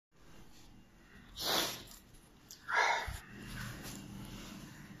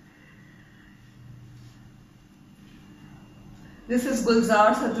This is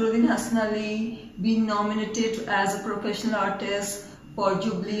Gulzar Sadruddin Hassanally being nominated as a professional artist for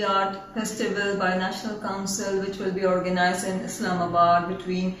Jubilee Art Festival by National Council, which will be organized in Islamabad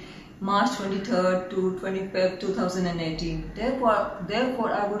between March 23rd to 25th, 2018.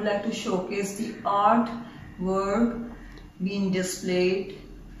 Therefore, I would like to showcase the art work being displayed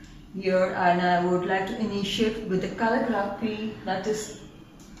here, and I would like to initiate with the calligraphy that is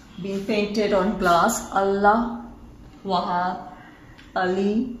being painted on glass. Allah, Wahab,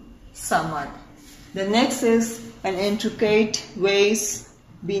 Ali, Samad. The next is an intricate vase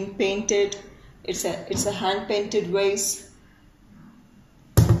being painted. It's a hand painted vase.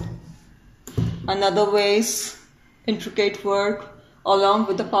 Another vase, intricate work along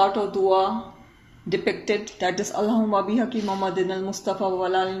with the part of dua depicted, that is Allahumma bihaqi Muhammadin al-Mustafa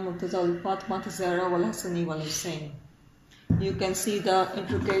wal al-Murtaza al-Fatimah al-Zahra wal Hassani wal Hussein. You can see the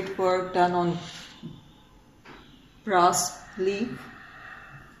intricate work done on brass leaf.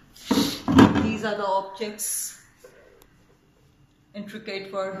 These are the objects,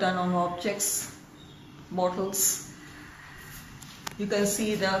 intricate work done on objects, bottles. You can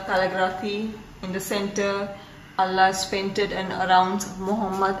see the calligraphy in the center. Allah is painted, and around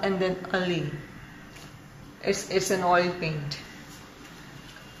Muhammad and then Ali. It's an oil paint.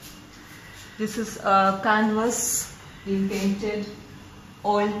 This is a canvas being painted,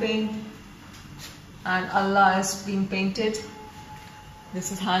 oil paint, and Allah is being painted. This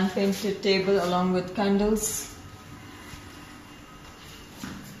is hand painted table along with candles.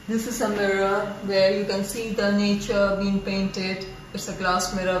 This is a mirror where you can see the nature being painted. It's a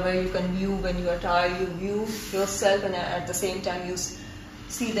glass mirror where you can view when you are tired, you view yourself, and at the same time you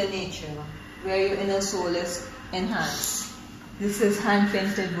see the nature where your inner soul is enhanced. This is hand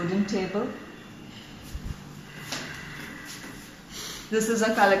painted wooden table. This is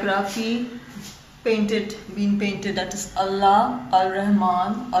a calligraphy being painted, that is Allah,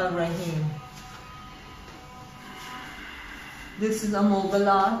 Al-Rahman, Al-Rahim. This is a Mughal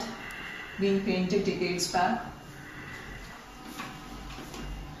art being painted decades back.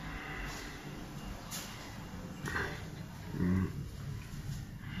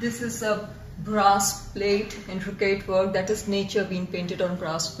 This is a brass plate, intricate work, that is nature being painted on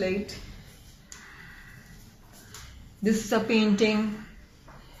brass plate. This is a painting.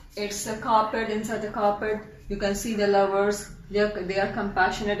 It's a carpet. Inside the carpet, you can see the lovers. They are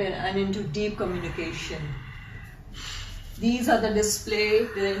compassionate and into deep communication. These are the display,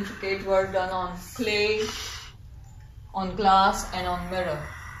 the intricate work done on clay, on glass, and on mirror.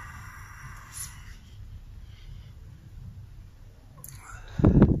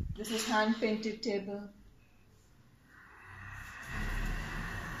 This is hand painted table.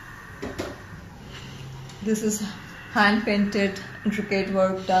 This is hand painted intricate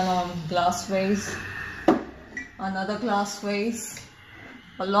work done on glass vase. Another glass vase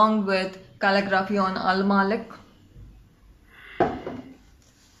along with calligraphy on Al-Malik.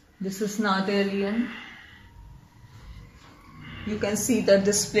 This is Nadalian. You can see the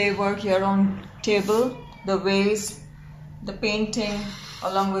display work here on table, the vase, the painting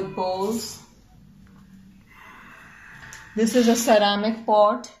along with bowls. This is a ceramic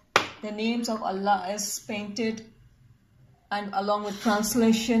pot. The names of Allah is painted, and along with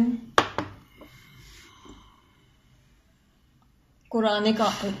translation.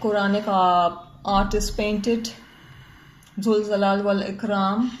 Quranic art is painted. Zul Zalal wal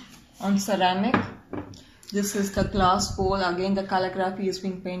Ikram on ceramic. This is the glass bowl. Again, the calligraphy is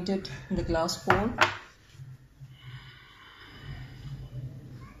being painted in the glass bowl.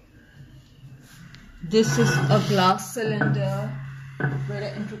 This is a glass cylinder where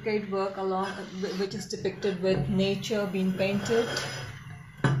an intricate work along which is depicted with nature being painted.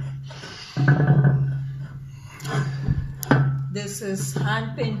 This is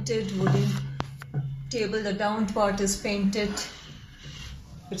hand painted wooden table. The down part is painted.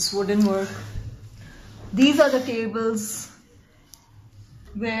 It's wooden work. These are the tables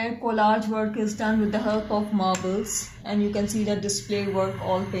where collage work is done with the help of marbles, and you can see the display work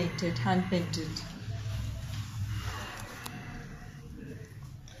all painted, hand painted.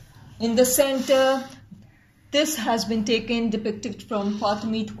 In the center, this has been taken, depicted from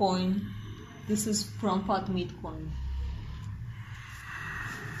Fatimid coin. This is from Fatimid coin.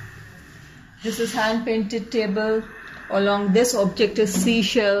 This is hand painted table. Along this object is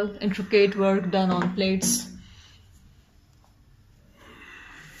seashell, intricate work done on plates.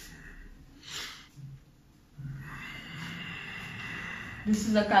 This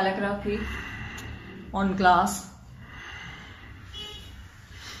is a calligraphy on glass.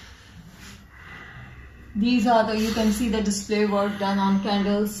 These are you can see the display work done on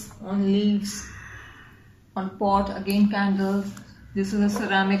candles, on leaves. On pot, again candles. This is a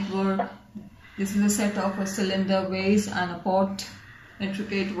ceramic work. This is a set of a cylinder vase and a pot.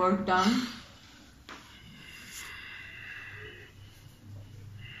 Intricate work done.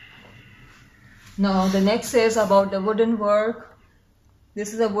 Now the next is about the wooden work.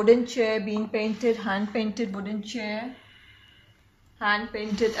 This is a wooden chair being painted, hand painted wooden chair, hand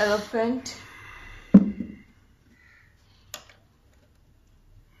painted elephant,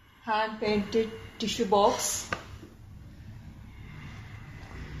 hand painted tissue box,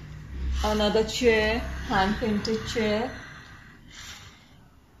 another chair, hand painted chair.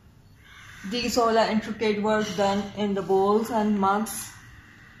 These all are intricate work done in the bowls and mugs.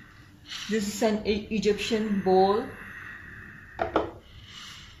 This is an Egyptian bowl.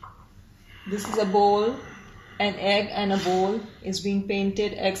 This is a bowl. An egg and a bowl is being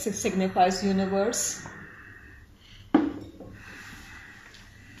painted. Egg signifies universe.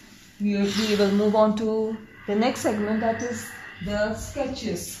 We will move on to the next segment, that is the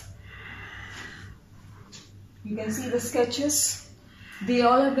sketches. You can see the sketches. They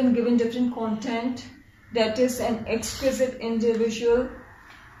all have been given different content. That is an exquisite individual,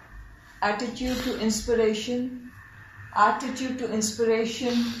 attitude to inspiration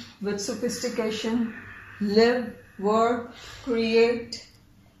with sophistication, live, work, create,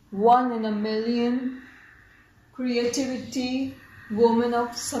 one in a million, creativity, woman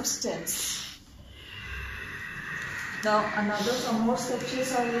of substance. Now some more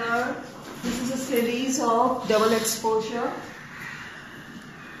sketches are here. This is a series of double exposure.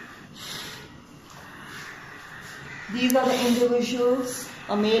 These are the individuals,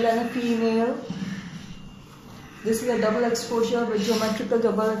 a male and a female. This is a double exposure with geometrical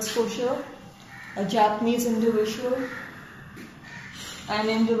double exposure. A Japanese individual, an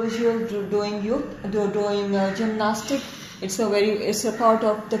individual doing gymnastic. It's a part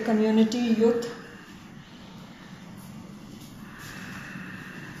of the community youth.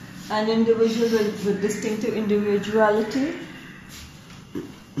 An individual with distinctive individuality.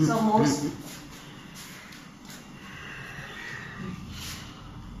 Some more.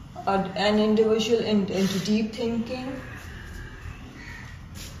 An individual into deep thinking.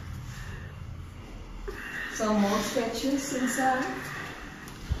 Some more sketches inside.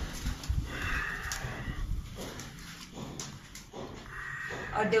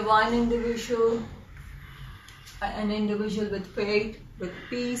 A divine individual, an individual with faith, with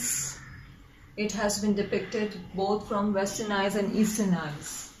peace. It has been depicted both from Western eyes and Eastern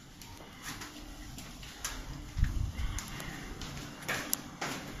eyes.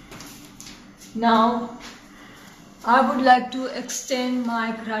 Now, I would like to extend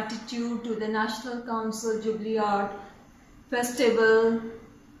my gratitude to the National Council Jubilee Art Festival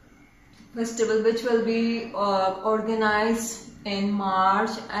which will be organized in March,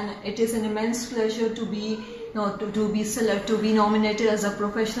 and it is an immense pleasure to be nominated as a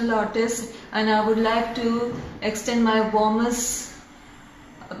professional artist, and I would like to extend my warmest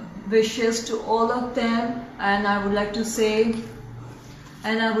wishes to all of them, and I would like to say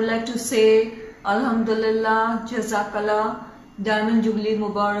Alhamdulillah, Jazakallah, Diamond Jubilee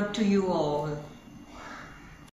Mubarak to you all.